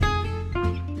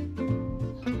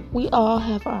We all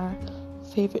have our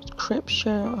favorite scripture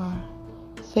or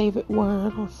favorite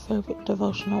word or favorite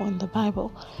devotional in the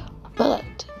Bible.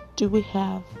 But do we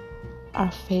have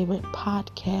our favorite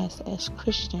podcast as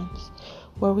Christians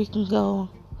where we can go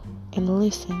and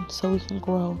listen so we can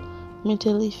grow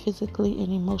mentally, physically,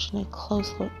 and emotionally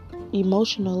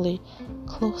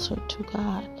closer to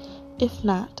God? If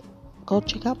not, go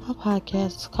check out my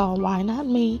podcast. It's called Why Not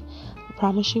Me? I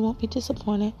promise you won't be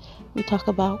disappointed. We talk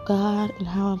about God and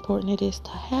how important it is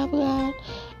to have God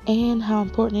and how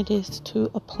important it is to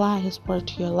apply His word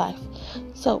to your life.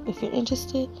 So if you're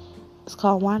interested, it's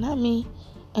called Why Not Me?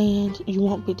 And you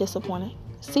won't be disappointed.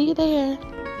 See you there.